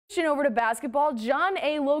Over to basketball, John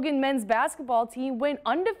A. Logan men's basketball team went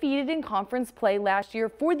undefeated in conference play last year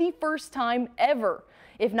for the first time ever.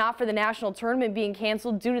 If not for the national tournament being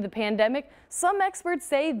canceled due to the pandemic, some experts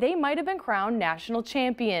say they might have been crowned national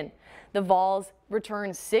champion. The Vols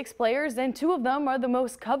returned 6 players, and 2 of them are the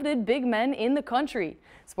most coveted big men in the country.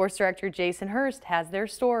 Sports director Jason Hurst has their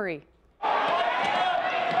story.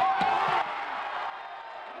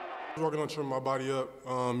 Working on trimming my body up,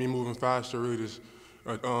 me moving faster, really just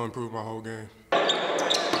improve my whole game.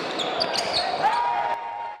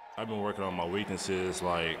 I've been working on my weaknesses,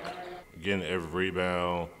 like getting every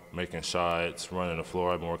rebound, making shots, running the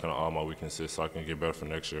floor. I've been working on all my weaknesses so I can get better for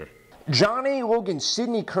next year. John A. Logan,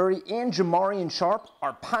 Sidney Curry, and Jamarian Sharp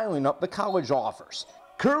are piling up the college offers.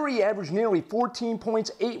 Curry averaged nearly 14 points,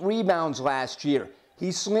 8 rebounds last year. He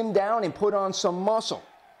slimmed down and put on some muscle.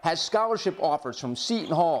 Has scholarship offers from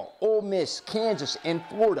Seton Hall, Ole Miss, Kansas, and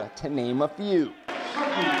Florida, to name a few.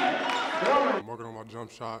 I'm working on my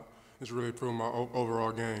jump shot. It's really improving my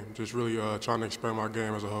overall game. Just really trying to expand my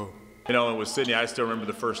game as a whole. You know, and with Sidney, I still remember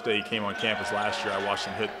the first day he came on campus last year. I watched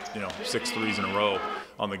him hit, 6 threes in a row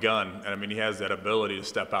on the gun. And I mean, he has that ability to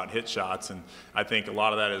step out and hit shots. And I think a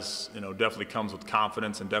lot of that is, definitely comes with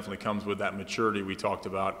confidence and definitely comes with that maturity we talked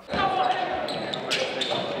about.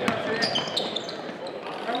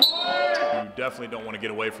 You definitely don't want to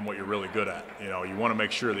get away from what you're really good at. You want to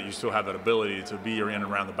make sure that you still have that ability to be in and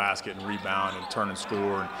around the basket and rebound and turn and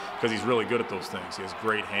score, because he's really good at those things. He has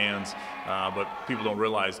great hands, but people don't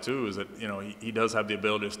realize too is that he does have the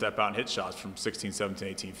ability to step out and hit shots from 16, 17,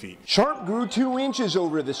 18 feet. Sharp grew 2 inches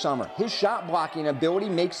over the summer. His shot blocking ability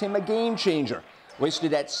makes him a game changer.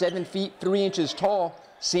 Listed at 7 feet 3 inches tall,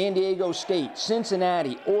 San Diego State,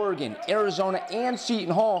 Cincinnati, Oregon, Arizona, and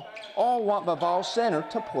Seton Hall all want the Vols center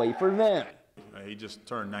to play for them. He just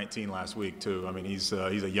turned 19 last week too. I mean, he's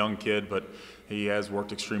a young kid, but he has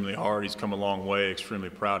worked extremely hard. He's come a long way. Extremely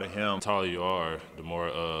proud of him. The taller you are,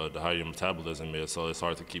 the higher your metabolism is, so it's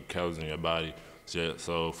hard to keep calories in your body.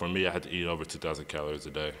 So for me, I had to eat over 2,000 calories a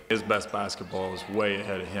day. His best basketball is way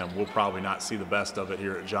ahead of him. We'll probably not see the best of it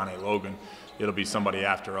here at John A. Logan. It'll be somebody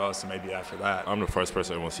after us and maybe after that. I'm the first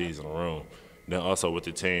person everyone sees in the room. Then also with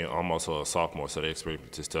the team, I'm also a sophomore, so they expect me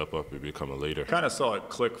to step up and become a leader. Kind of saw it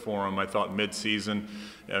click for him, I thought, mid-season.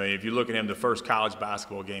 I mean, if you look at him, the first college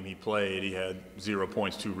basketball game he played, he had 0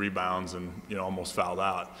 points, 2 rebounds, and almost fouled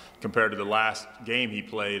out. Compared to the last game he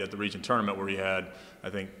played at the region tournament where he had,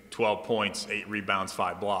 I think, 12 points, 8 rebounds,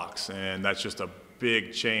 5 blocks. And that's just a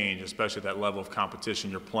big change, especially at that level of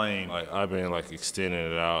competition you're playing. I've been extending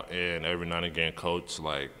it out, and every now and again, coach,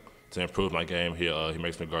 to improve my game, he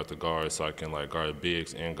makes me guard the guards so I can guard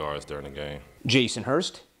bigs and guards during the game. Jason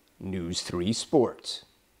Hurst, News 3 Sports.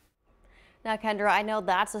 Now, Kendra, I know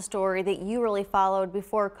that's a story that you really followed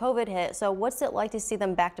before COVID hit. So what's it like to see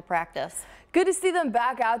them back to practice? Good to see them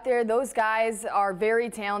back out there. Those guys are very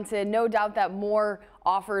talented. No doubt that more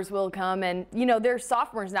offers will come. And, they're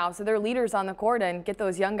sophomores now, so they're leaders on the court and get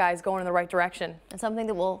those young guys going in the right direction. And something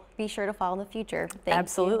that we'll be sure to follow in the future. Thank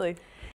Absolutely. you.